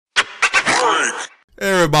Hey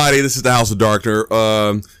everybody, this is the House of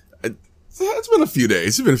Darkner. It's been a few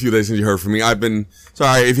days. It's been a few days since you heard from me. I've been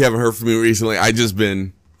sorry if you haven't heard from me recently. I just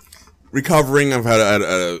been recovering. I've had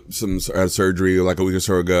some surgery like a week or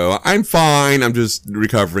so ago. I'm fine. I'm just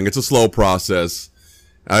recovering. It's a slow process.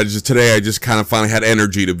 Today I just kind of finally had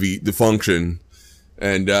energy to function,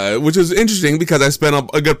 and which is interesting because I spent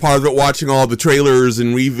a good part of it watching all the trailers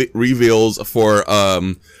and reveals for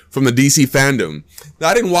from the DC FanDome. Now,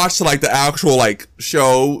 I didn't watch the actual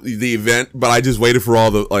show, the event, but I just waited for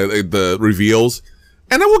all the reveals,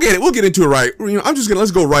 and then we'll get into it right.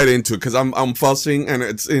 Let's go right into it because I'm fussing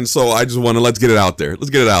and so I just want to let's get it out there. Let's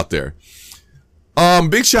get it out there.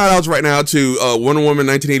 Big shout outs right now to Wonder Woman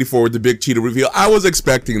 1984 with the big cheetah reveal. I was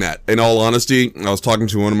expecting that, in all honesty. I was talking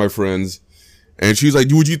to one of my friends, and she's like,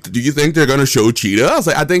 do you think they're gonna show Cheetah? I was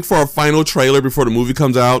like, I think for a final trailer before the movie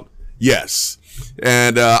comes out, yes.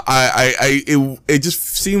 And it just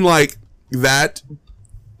seemed like that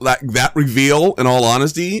reveal, in all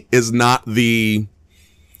honesty, is not the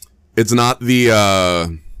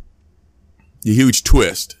huge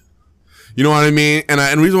twist. You know what I mean? And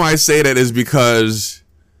the reason why I say that is because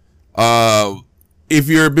if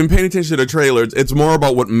you've been paying attention to the trailers, it's more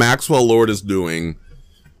about what Maxwell Lord is doing.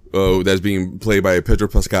 That's being played by Pedro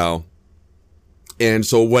Pascal. And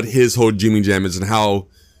so what his whole Jimmy Jam is and how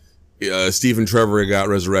Stephen Trevor got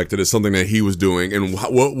resurrected is something that he was doing, and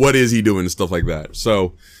what is he doing and stuff like that.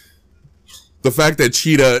 So the fact that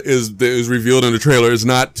Cheetah is revealed in the trailer is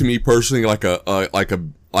not, to me personally, like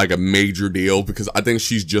a major deal, because I think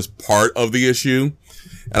she's just part of the issue,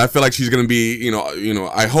 and I feel like she's gonna be,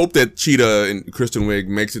 I hope that Cheetah and Kristen Wiig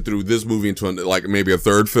makes it through this movie into maybe a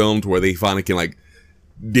third film to where they finally can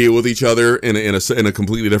deal with each other in a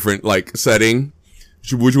completely different setting,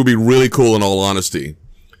 which would be really cool in all honesty.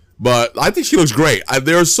 But I think she looks great.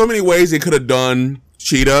 There are so many ways they could have done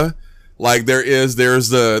Cheetah. There's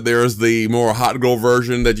the more hot girl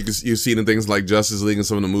version that you've seen in things like Justice League and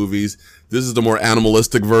some of the movies. This is the more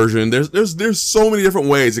animalistic version. There's so many different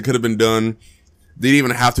ways it could have been done. They didn't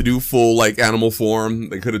even have to do full animal form.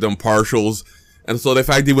 They could have done partials. And so the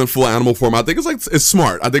fact they went full animal form, I think it's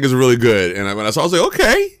smart. I think it's really good. And when I saw it, I was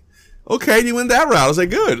like, okay, you went that route. I was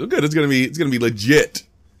like, good. It's gonna be legit.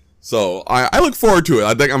 So I look forward to it.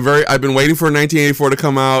 I've been waiting for 1984 to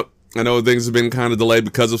come out. I know things have been kind of delayed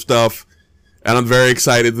because of stuff, and I'm very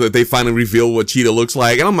excited that they finally reveal what Cheetah looks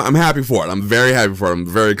like, and I'm happy for it. I'm very happy for it. I'm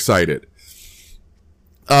very excited.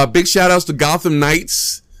 Big shout outs to Gotham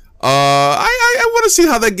Knights. I want to see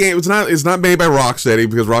how that game. It's not made by Rocksteady,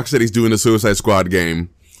 because Rocksteady's doing the Suicide Squad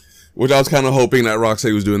game, which I was kind of hoping that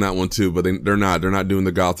Rocksteady was doing that one too, but they're not. They're not doing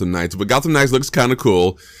the Gotham Knights. But Gotham Knights looks kind of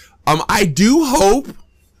cool. I do hope,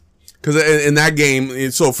 because in that game,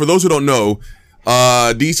 so for those who don't know,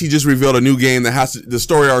 DC just revealed a new game that the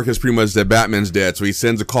story arc is pretty much that Batman's dead, so he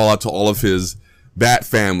sends a call out to all of his Bat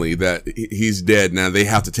family that he's dead. Now they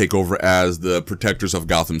have to take over as the protectors of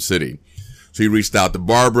Gotham City. So he reached out to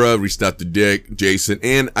Barbara, reached out to Dick, Jason,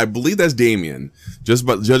 and I believe that's Damian.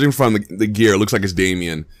 Judging from the gear, it looks like it's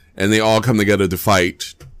Damian, and they all come together to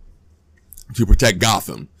fight to protect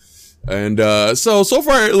Gotham. And so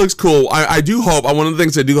far it looks cool. I do hope, one of the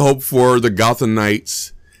things I do hope for the Gotham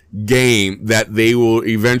Knights game, that they will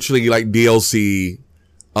eventually DLC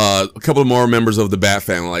a couple of more members of the Bat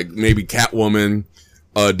family, like maybe Catwoman,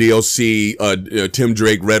 DLC Tim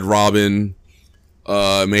Drake, Red Robin,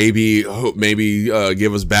 maybe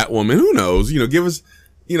give us Batwoman. Who knows? Give us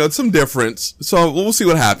some difference. So we'll see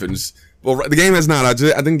what happens. Well, the game has not. I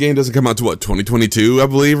think the game doesn't come out to 2022, I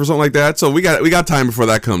believe, or something like that. So we got time before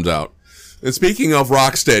that comes out. And speaking of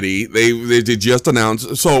Rocksteady, they did just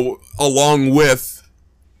announce. So along with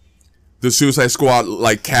the Suicide Squad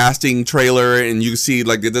casting trailer, and you can see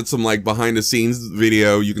they did some behind the scenes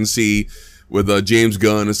video. You can see with James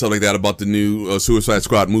Gunn and stuff like that about the new Suicide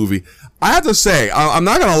Squad movie. I have to say, I'm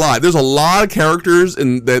not gonna lie. There's a lot of characters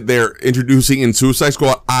that they're introducing in Suicide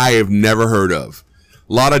Squad I have never heard of.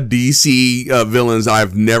 A lot of DC villains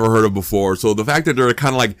I've never heard of before. So the fact that they're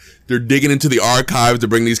kind of they're digging into the archives to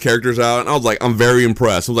bring these characters out, and I was I'm very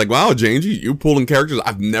impressed. I was wow, James, you pulling characters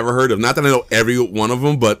I've never heard of. Not that I know every one of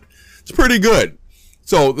them, but it's pretty good.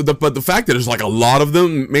 So, but the fact that there's a lot of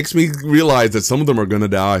them makes me realize that some of them are gonna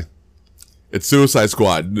die. It's Suicide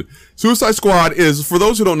Squad. Suicide Squad is, for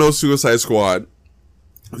those who don't know Suicide Squad,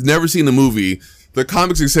 have never seen the movie, the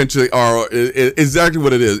comics essentially are exactly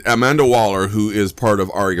what it is. Amanda Waller, who is part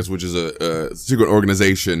of Argus, which is a secret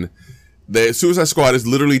organization, the Suicide Squad is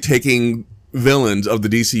literally taking villains of the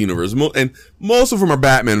DC universe, and most of them are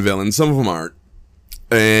Batman villains, some of them aren't,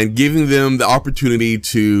 and giving them the opportunity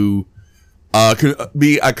to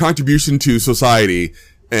be a contribution to society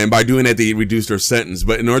And by doing that, they reduce their sentence.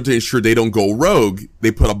 But in order to ensure they don't go rogue,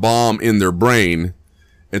 they put a bomb in their brain.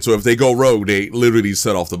 And so if they go rogue, they literally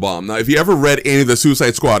set off the bomb. Now, if you ever read any of the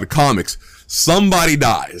Suicide Squad comics, somebody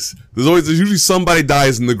dies. There's usually somebody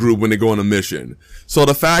dies in the group when they go on a mission. So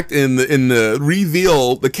the fact in the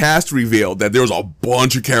reveal, the cast reveal that there's a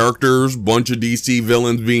bunch of characters, bunch of DC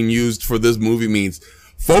villains being used for this movie means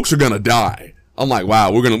folks are gonna die. I'm like,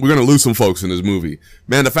 wow, we're gonna lose some folks in this movie.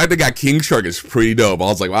 Man, the fact they got King Shark is pretty dope. I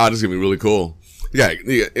was like, wow, this is gonna be really cool. Yeah,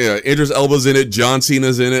 Idris Elba's in it, John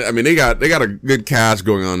Cena's in it. I mean, they got a good cast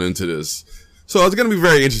going on into this. So it's gonna be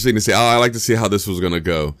very interesting to see. I like to see how this was gonna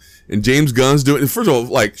go. And James Gunn's doing. First of all,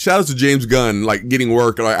 like, shout out to James Gunn, like getting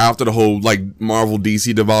work after the whole like Marvel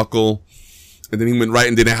DC debacle, and then he went right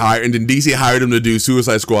and didn't hire, and then DC hired him to do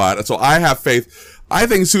Suicide Squad. So I have faith. I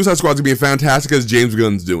think Suicide Squad's gonna be fantastic as James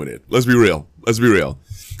Gunn's doing it. Let's be real.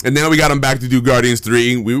 And then we got him back to do Guardians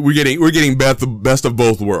 3. We're getting best of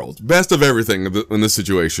both worlds, best of everything in this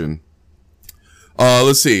situation.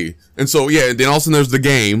 Let's see. And so yeah, then also there's the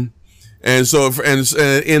game. And so,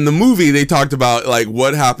 in the movie, they talked about like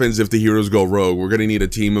what happens if the heroes go rogue. We're gonna need a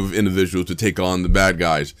team of individuals to take on the bad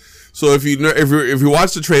guys. So if you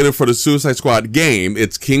watch the trailer for the Suicide Squad game,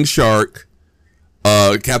 it's King Shark,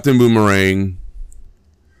 Captain Boomerang,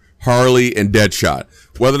 Harley, and Deadshot.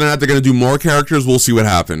 Whether or not they're gonna do more characters, we'll see what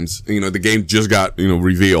happens. You know, the game just got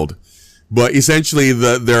revealed. But essentially,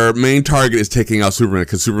 their main target is taking out Superman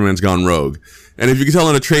because Superman's gone rogue. And if you can tell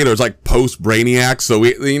in the trailer, it's like post Brainiac. So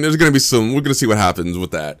there's going to be we're going to see what happens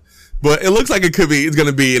with that. But it looks like it's going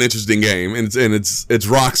to be an interesting game. And it's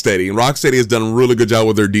Rocksteady. And Rocksteady has done a really good job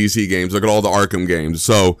with their DC games. Look at all the Arkham games.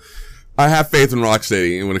 So I have faith in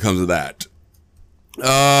Rocksteady when it comes to that.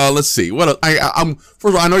 Let's see. What first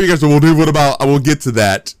of all, I know you guys will do. What about? I will get to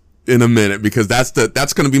that in a minute because that's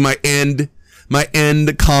going to be my end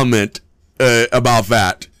comment about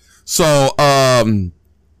that. So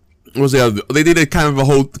what was the other? They did a kind of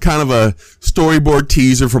a storyboard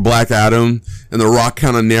teaser for Black Adam, and The Rock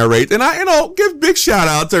kind of narrates. And I give big shout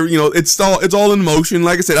out to it's all in motion.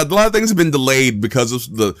 Like I said, a lot of things have been delayed because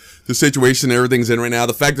of the situation everything's in right now.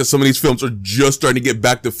 The fact that some of these films are just starting to get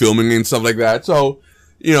back to filming and stuff like that. So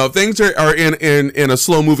things are in a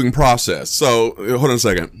slow moving process. So hold on a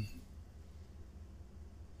second.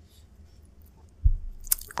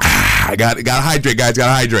 I gotta hydrate, guys.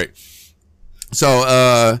 Gotta hydrate.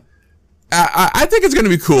 So I think it's gonna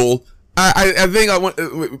be cool. I think I want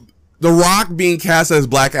The Rock being cast as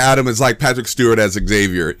Black Adam is like Patrick Stewart as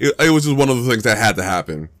Xavier. It was just one of the things that had to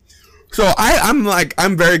happen. So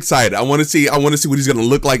I'm very excited. I want to see what he's gonna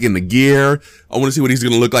look like in the gear. I want to see what he's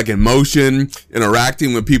gonna look like in motion,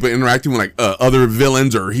 interacting with people, interacting with like other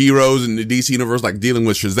villains or heroes in the DC universe, like dealing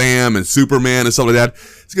with Shazam and Superman and stuff like that.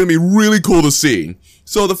 It's gonna be really cool to see.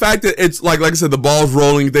 So the fact that it's like I said, the ball's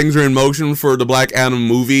rolling, things are in motion for the Black Adam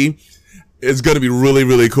movie, it's going to be really,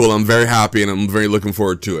 really cool. I'm very happy and I'm very looking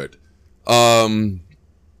forward to it.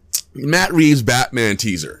 Matt Reeves' Batman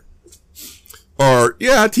teaser.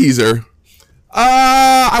 Teaser.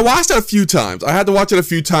 I watched it a few times. I had to watch it a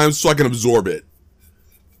few times so I can absorb it.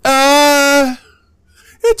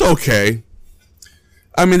 It's okay.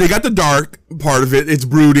 I mean, they got the dark part of it. It's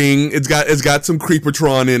brooding. It's got some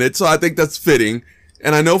Creepertron in it, so I think that's fitting.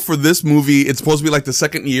 And I know for this movie, it's supposed to be like the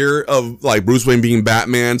second year of like Bruce Wayne being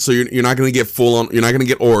Batman, so you're not gonna get full on, you're not gonna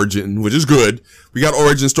get origin, which is good. We got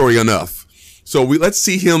origin story enough. So let's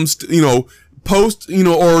see him, post,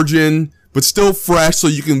 origin, but still fresh, so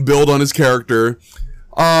you can build on his character.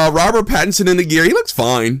 Robert Pattinson in the gear, he looks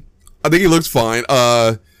fine. I think he looks fine.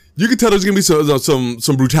 You can tell there's gonna be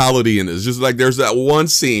some brutality in this. Just like there's that one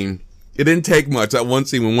scene. It didn't take much. That one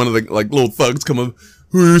scene when one of the like little thugs come up.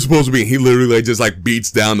 Who are you supposed to be? And he literally just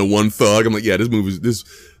beats down the one thug. I'm like, yeah, this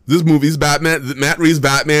movie's Batman. Matt Reeves'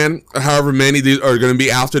 Batman. However many these are going to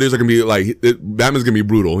be after this are going to be Batman's going to be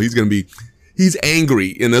brutal. He's angry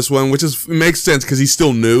in this one, which makes sense because he's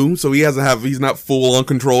still new, so he's not full on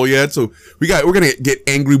control yet. So we're going to get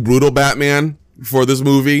angry, brutal Batman for this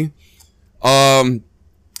movie. I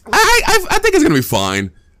think it's going to be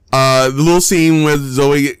fine. The little scene with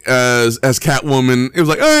Zoe as Catwoman, it was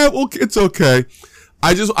like, well, it's okay.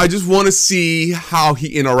 I just want to see how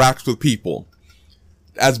he interacts with people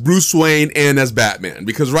as Bruce Wayne and as Batman,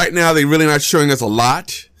 because right now they're really not showing us a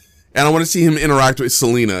lot, and I want to see him interact with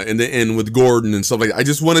Selina and with Gordon and stuff like that. I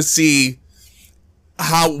just want to see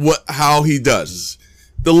how he does.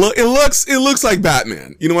 It looks like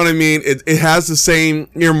Batman. You know what I mean? It has the same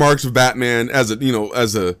earmarks of Batman as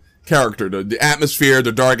a character, the atmosphere,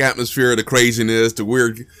 the dark atmosphere, the craziness, the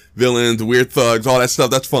weird villains, the weird thugs, all that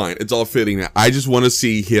stuff. That's fine. It's all fitting. I just want to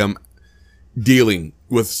see him dealing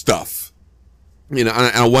with stuff. You know,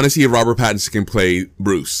 and I want to see if Robert Pattinson can play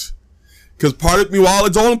Bruce. Because part of me, while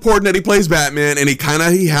it's all important that he plays Batman, and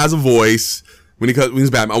he has a voice when he's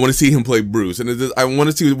Batman, I want to see him play Bruce, and I want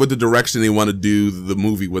to see what the direction they want to do the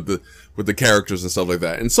movie with the characters and stuff like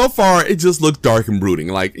that. And so far, it just looks dark and brooding,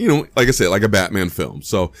 like, you know, like I said, like a Batman film.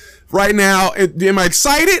 So right now, am I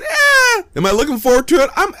excited? Am I looking forward to it?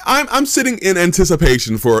 I'm sitting in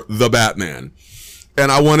anticipation for the Batman. And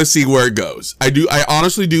I want to see where it goes. I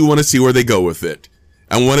honestly do want to see where they go with it.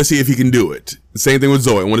 I want to see if he can do it. The same thing with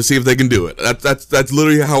Zoe. I want to see if they can do it. That's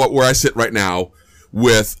literally where I sit right now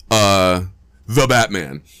with, the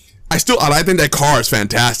Batman. I think that car is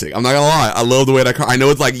fantastic. I'm not gonna lie. I love the way that car, I know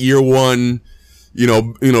it's like year one, you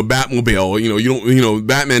know, Batmobile.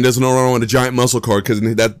 Batman doesn't run around with a giant muscle car because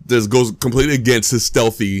that just goes completely against his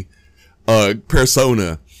stealthy,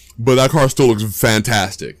 persona. But that car still looks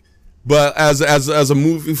fantastic. But as a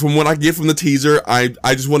movie, from what I get from the teaser, I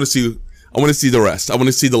just want to see, I want to see the rest. I want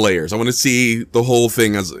to see the layers. I want to see the whole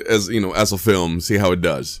thing as a film, see how it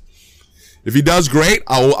does. If he does great,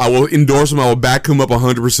 I will endorse him. I will back him up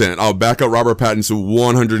 100%. I'll back up Robert Pattinson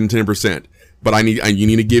 110%. But you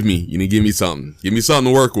need to give me something. Give me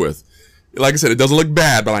something to work with. Like I said, it doesn't look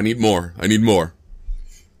bad, but I need more. I need more.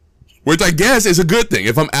 Which I guess is a good thing.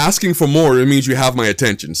 If I'm asking for more, it means you have my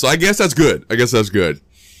attention. So I guess that's good.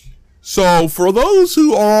 So, for those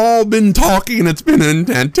who all been talking, it's been in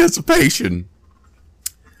anticipation,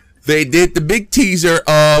 they did the big teaser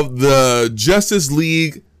of the Justice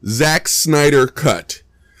League Zack Snyder cut.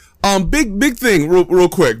 Big thing, real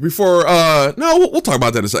quick, before, we'll talk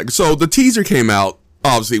about that in a second. So, the teaser came out,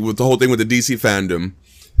 obviously, with the whole thing with the DC FanDome,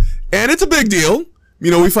 and it's a big deal. You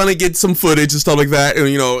know, we finally get some footage and stuff like that, and,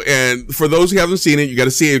 you know, and for those who haven't seen it, you gotta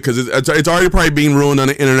see it, because it's already probably being ruined on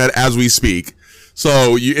the internet as we speak.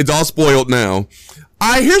 So, it's all spoiled now.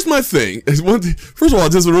 Here's my thing. First of all,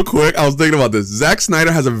 just real quick, I was thinking about this. Zack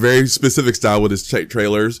Snyder has a very specific style with his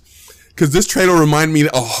trailers. Because this trailer reminded me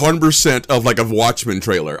 100% of like a Watchmen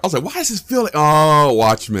trailer. I was like, why does this feel like, oh,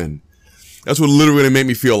 Watchmen. That's what literally made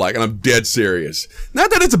me feel like, and I'm dead serious.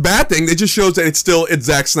 Not that it's a bad thing, it just shows that it's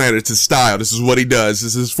Zack Snyder, it's his style, this is what he does,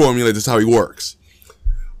 this is his formula, this is how he works.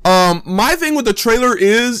 My thing with the trailer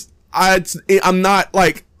is, I'm not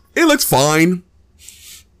like, it looks fine.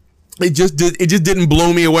 It just didn't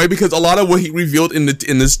blow me away, because a lot of what he revealed in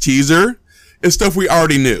this teaser is stuff we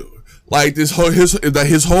already knew. Like his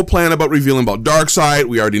whole plan about revealing about Darkseid,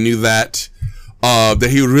 we already knew that. That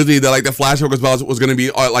he really, that the flashback was going to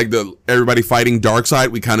be like everybody fighting Darkseid,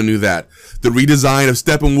 we kind of knew that. The redesign of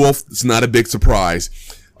Steppenwolf, it's not a big surprise.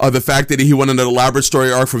 The fact that he wanted an elaborate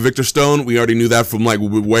story arc for Victor Stone, we already knew that from like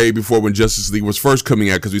way before when Justice League was first coming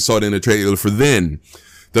out, because we saw it in the trailer for then.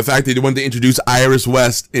 The fact that he wanted to introduce Iris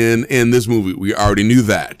West in this movie, we already knew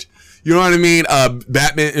that. You know what I mean?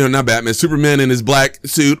 Not Batman, Superman in his black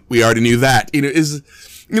suit, we already knew that. You know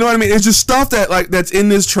what I mean? It's just stuff that that's in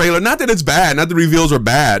this trailer. Not that it's bad, not that the reveals are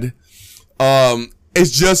bad. It's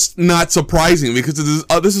just not surprising, because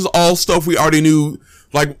this is all stuff we already knew,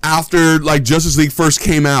 like after Justice League first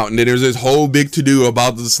came out, and then there's this whole big to-do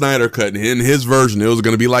about the Snyder cut, and in his version, it was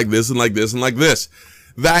going to be like this and like this and like this.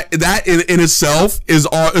 That in itself is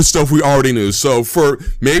stuff we already knew. So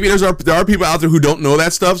maybe there are people out there who don't know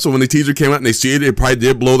that stuff. So when the teaser came out and they see it, it probably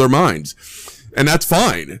did blow their minds, and that's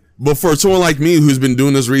fine. But for someone like me who's been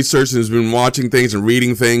doing this research and has been watching things and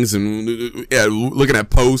reading things and looking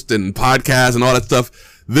at posts and podcasts and all that stuff,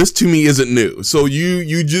 this to me isn't new. So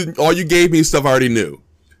you just, all you gave me is stuff I already knew.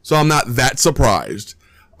 So I'm not that surprised.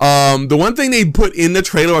 The one thing they put in the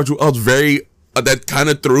trailer I was very that kind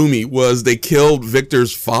of threw me was they killed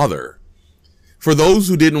Victor's father. For those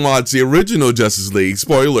who didn't watch the original Justice League,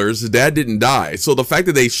 spoilers, his dad didn't die. So the fact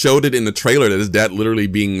that they showed it in the trailer that his dad literally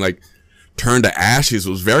being turned to ashes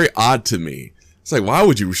was very odd to me. It's like, why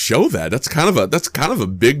would you show that? That's kind of a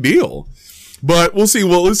big deal. But we'll see.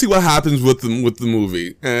 Well, let's see what happens with the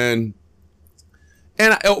movie.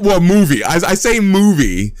 Movie. I say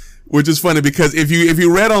movie, which is funny because if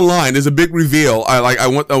you read online, there's a big reveal.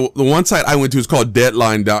 The one site I went to is called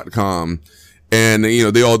Deadline.com, and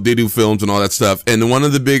they do films and all that stuff. And one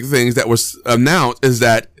of the big things that was announced is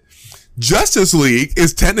that Justice League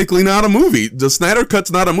is technically not a movie. The Snyder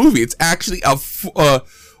Cut's not a movie. It's actually a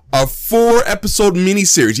 4-episode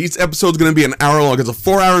miniseries. Each episode's going to be an hour long. It's a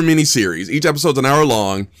 4-hour miniseries. Each episode's an hour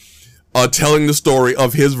long, telling the story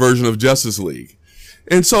of his version of Justice League.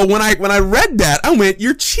 And so when I read that, I went,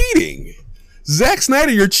 "You're cheating, Zack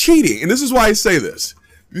Snyder. You're cheating." And this is why I say this.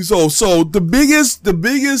 So the biggest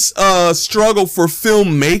struggle for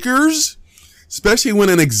filmmakers, especially when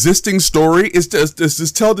an existing story, is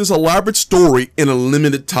to tell this elaborate story in a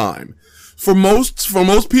limited time. For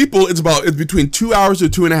most people, it's between 2 hours to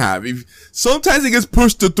 2.5. Sometimes it gets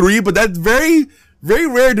pushed to 3, but that's very, very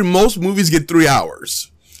rare that most movies get 3 hours.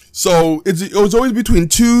 So it was always between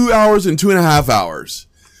 2 hours and 2.5 hours.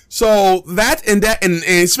 So and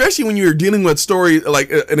especially when you're dealing with story, like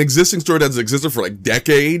an existing story that's existed for like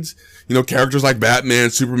decades, characters like Batman,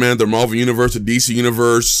 Superman, the Marvel Universe, the DC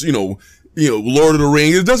Universe, Lord of the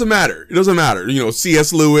Rings, it doesn't matter.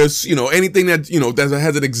 C.S. Lewis, anything that, that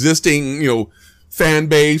has an existing, fan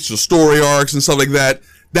base or story arcs and stuff like that.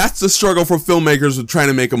 That's the struggle for filmmakers of trying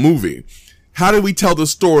to make a movie. How do we tell the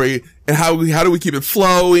story, and how do we keep it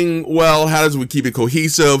flowing well? How do we keep it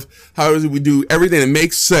cohesive? How do we do everything that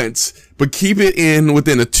makes sense, but keep it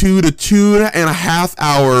within a 2 to 2.5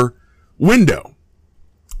 hour window?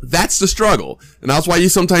 That's the struggle. And that's why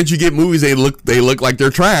sometimes you get movies, they look like they're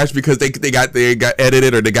trash because they got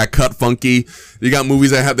edited or they got cut funky. You got movies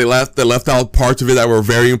that they left out parts of it that were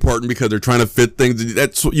very important because they're trying to fit things.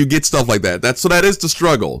 You get stuff like that. That is the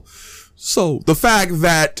struggle. So the fact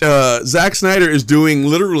that Zack Snyder is doing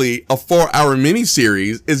literally a 4-hour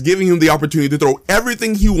miniseries is giving him the opportunity to throw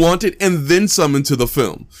everything he wanted and then some into the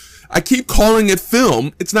film. I keep calling it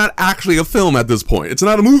film. It's not actually a film at this point. It's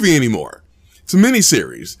not a movie anymore. It's a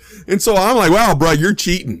miniseries. And so I'm like, wow, bro, you're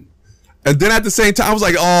cheating. And then at the same time, I was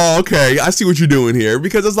like, oh, okay, I see what you're doing here.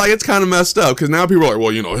 Because it's kind of messed up. Because now people are like,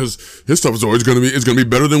 well, his stuff is always going to be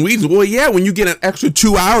better than Whedon's. Well, yeah, when you get an extra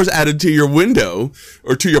 2 hours added to your window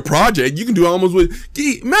or to your project, you can do almost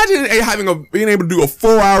imagine being able to do a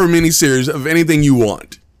 4-hour miniseries of anything you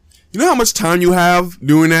want. You know how much time you have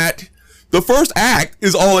doing that? The first act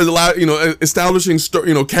is all establishing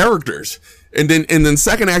characters. And then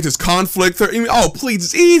second act is conflict. Please,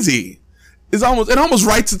 it's easy. It almost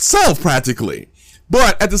writes itself practically.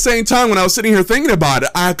 But at the same time, when I was sitting here thinking about it,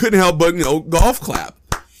 I couldn't help but, golf clap.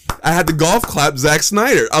 I had to golf clap Zack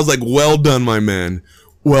Snyder. I was like, well done, my man.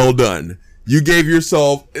 Well done. You gave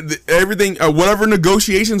yourself everything, whatever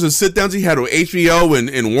negotiations and sit downs he had with HBO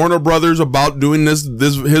and Warner Brothers about doing his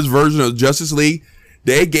version of Justice League.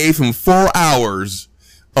 They gave him 4 hours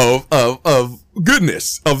of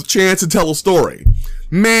goodness, of chance to tell a story.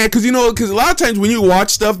 Man, because a lot of times when you watch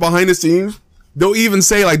stuff behind the scenes, they'll even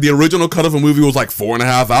say like the original cut of a movie was like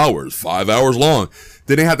 4.5 hours, 5 hours long.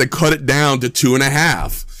 Then they had to cut it down to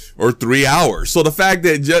 2.5 or 3 hours. So the fact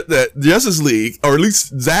that Justice League, or at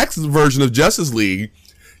least Zack's version of Justice League,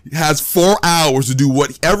 has 4 hours to do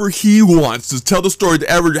whatever he wants, to tell the story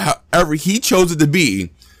however he chose it to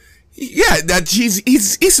be. Yeah, that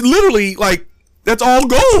he's literally like, that's all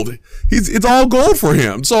gold. It's all gold for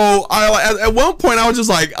him. So at one point I was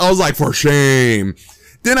like, for shame.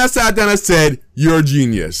 Then I sat down and said, you're a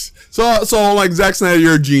genius. So I'm like, Zack Snyder,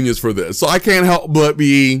 you're a genius for this. So I can't help but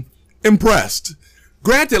be impressed.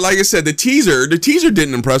 Granted, like I said, the teaser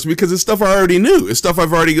didn't impress me because it's stuff I already knew. It's stuff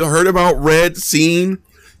I've already heard about, read, seen,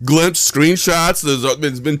 glimpsed, screenshots.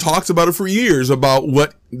 There's been talks about it for years about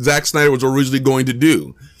what Zack Snyder was originally going to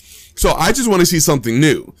do. So I just want to see something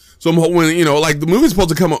new. So I'm hoping, like the movie's supposed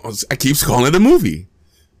to come out. I keep calling it a movie.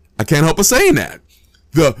 I can't help but saying that.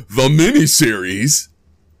 The miniseries,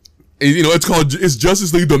 it's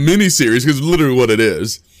Justice League the miniseries, because it's literally what it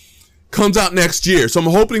is, comes out next year. So I'm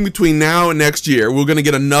hoping between now and next year, we're going to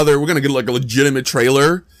get like a legitimate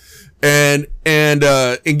trailer and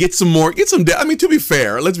get some more, to be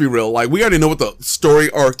fair, let's be real. Like, we already know what the story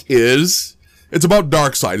arc is. It's about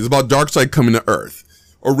Darkseid. It's about Darkseid coming to Earth.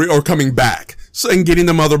 Or coming back, so, and getting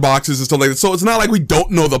the mother boxes and stuff like that. So it's not like we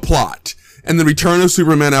don't know the plot and the return of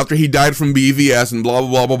Superman after he died from BVS and blah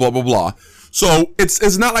blah blah blah blah blah blah. So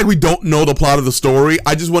it's not like we don't know the plot of the story.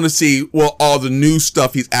 I just want to see all the new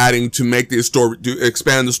stuff he's adding to make the story, to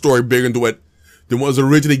expand the story bigger than what was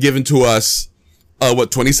originally given to us.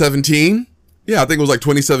 2017? Yeah, I think it was like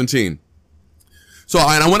 2017. So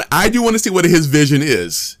I do want to see what his vision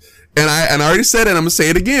is. And I already said it, I'm going to say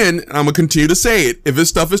it again, and I'm going to continue to say it. If his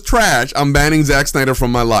stuff is trash, I'm banning Zack Snyder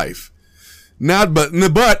from my life.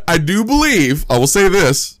 But I do believe, I will say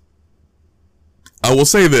this, I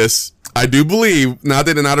do believe, now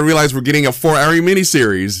that I realize we're getting a 4-hour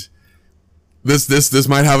miniseries, this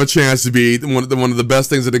might have a chance to be one of the best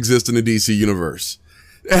things that exist in the DC universe.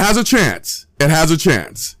 It has a chance.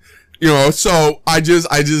 So I'm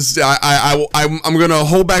gonna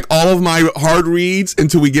hold back all of my hard reads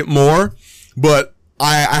until we get more. But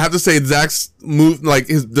I have to say, Zack's move,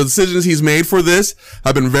 the decisions he's made for this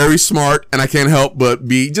have been very smart, and I can't help but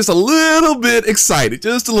be just a little bit excited,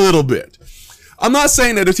 just a little bit. I'm not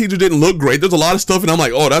saying that the teaser didn't look great. There's a lot of stuff, and I'm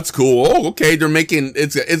like, oh, that's cool. Oh, okay, they're making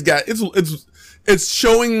it's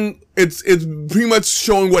pretty much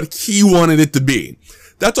showing what he wanted it to be.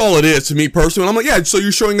 That's all it is to me personally. And I'm like, yeah, so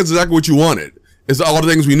you're showing us exactly what you wanted. It's all the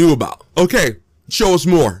things we knew about. Okay, show us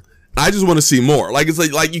more. I just want to see more. Like, it's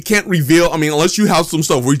like you can't reveal. I mean, unless you have some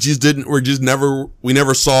stuff we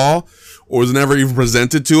never saw, or was never even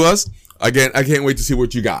presented to us. Again, I can't wait to see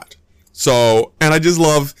what you got. So, and I just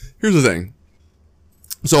love, here's the thing.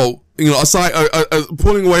 So, aside,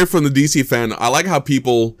 pulling away from the DC fan, I like how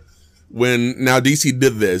people, when now DC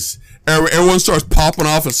did this, everyone starts popping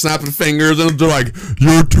off and snapping fingers, and they're like,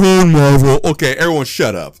 your turn, Marvel. Okay, everyone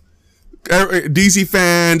shut up. DC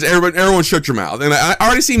fans, everyone shut your mouth. And I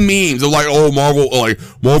already see memes of like, oh,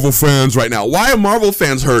 Marvel fans right now. Why are Marvel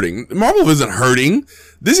fans hurting? Marvel isn't hurting.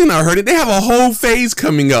 This is not hurting. They have a whole phase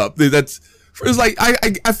coming up. It's like,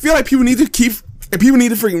 I feel like people need to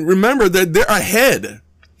freaking remember that they're ahead.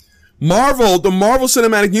 The Marvel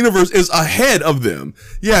Cinematic Universe is ahead of them.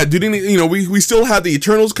 Yeah, we still have the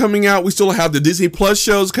Eternals coming out. We still have the Disney Plus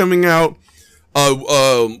shows coming out.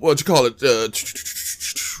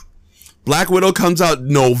 Black Widow comes out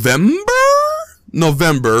November.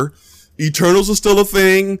 Eternals is still a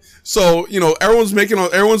thing. So, everyone's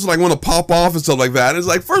like want to pop off and stuff like that. And it's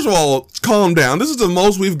like, first of all, calm down. This is the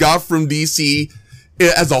most we've got from DC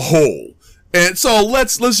as a whole. And so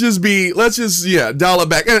let's just dial it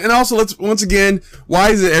back. And also once again,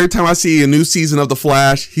 why is it every time I see a new season of The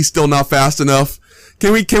Flash, he's still not fast enough?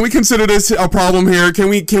 Can we consider this a problem here? Can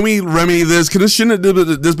we remedy this? Shouldn't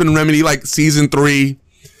this been remedied like season 3?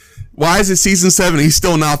 Why is it season 7? He's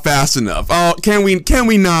still not fast enough. Oh, can we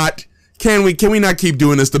not keep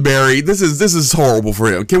doing this to Barry? This is horrible for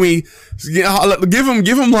him. Can we give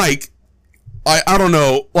him like, I don't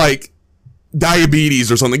know, like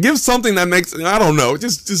diabetes or something? Give something that makes, I don't know,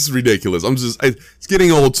 just ridiculous. It's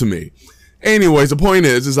getting old to me. Anyways, the point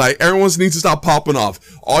is like everyone needs to stop popping off.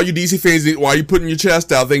 All you DC fans, why are you putting your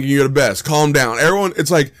chest out thinking you're the best? Calm down. Everyone, it's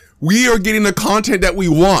like we are getting the content that we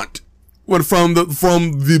want. From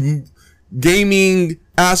the gaming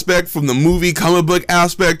aspect, from the movie comic book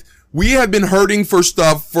aspect, we have been hurting for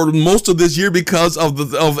stuff for most of this year because of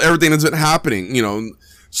everything that's been happening,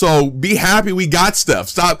 So be happy we got stuff.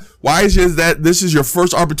 Stop. Why is it that this is your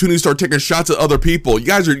first opportunity to start taking shots at other people? You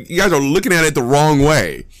guys are looking at it the wrong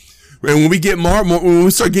way. And when we get when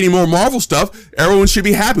we start getting more Marvel stuff, everyone should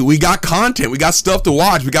be happy. We got content. We got stuff to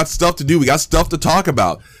watch. We got stuff to do. We got stuff to talk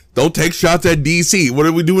about. Don't take shots at DC. What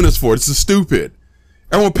are we doing this for? This is stupid.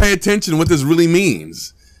 Everyone pay attention to what this really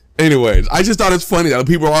means. Anyways, I just thought it's funny that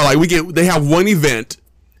people are like, they have one event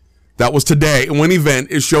that was today, and one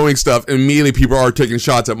event is showing stuff, and immediately people are taking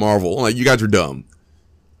shots at Marvel. I'm like, you guys are dumb.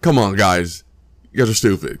 Come on, guys. You guys are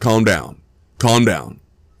stupid. Calm down. Calm down.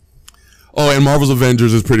 Oh, and Marvel's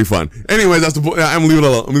Avengers is pretty fun. Anyways, that's the point. I'm leaving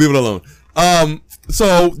it alone.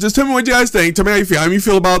 So just tell me what you guys think. Tell me how you feel. How you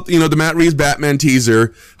feel about, the Matt Reeves Batman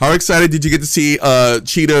teaser. How excited did you get to see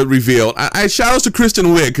Cheetah revealed? I shout outs to Kristen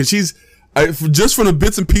Wiig, because she's just from the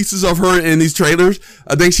bits and pieces of her in these trailers,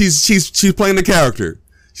 I think she's playing the character.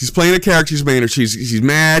 She's playing the character. She's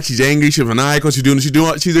mad. She's angry. She's maniacal. She's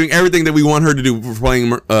doing everything that we want her to do for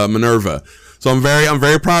playing Minerva. So I'm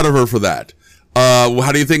very proud of her for that.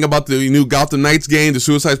 How do you think about the new Gotham Knights game, the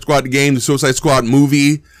Suicide Squad game, the Suicide Squad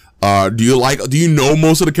movie? Do you know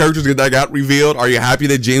most of the characters that got revealed? Are you happy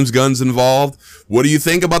that James Gunn's involved? What do you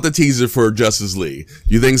think about the teaser for Justice League?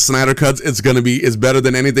 You think Snyder Cuts it's better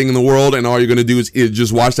than anything in the world, and all you're gonna do is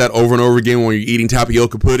just watch that over and over again when you're eating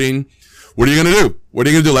tapioca pudding? What are you gonna do?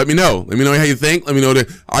 Let me know. Let me know how you think. Let me know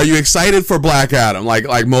are you excited for Black Adam?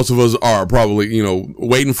 Like most of us are probably,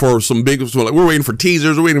 waiting for some big, we're waiting for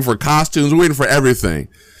teasers, we're waiting for costumes, we're waiting for everything.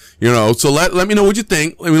 So let me know what you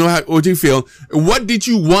think. Let me know what you feel. What did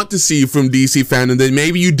you want to see from DC fandom that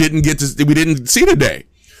maybe we didn't see today?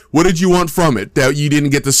 What did you want from it that you didn't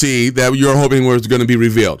get to see that you're hoping was going to be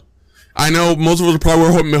revealed? I know most of us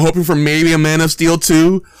probably were hoping for maybe a Man of Steel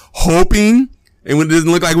 2, hoping, and it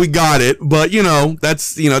didn't look like we got it, but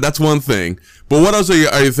that's one thing. But what else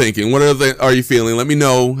are you thinking? What are you feeling? Let me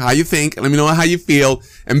know how you think. Let me know how you feel,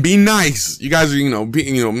 and be nice. You guys are,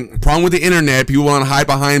 problem with the internet. People want to hide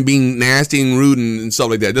behind being nasty and rude and stuff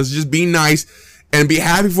like that. Just be nice and be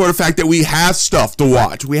happy for the fact that we have stuff to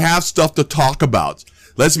watch. We have stuff to talk about.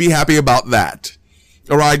 Let's be happy about that.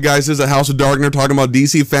 All right, guys, this is House of Darkner talking about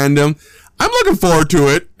DC fandom. I'm looking forward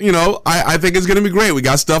to it. I think it's going to be great. We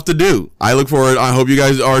got stuff to do. I look forward. I hope you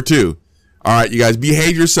guys are too. All right, you guys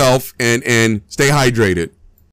behave yourself and stay hydrated.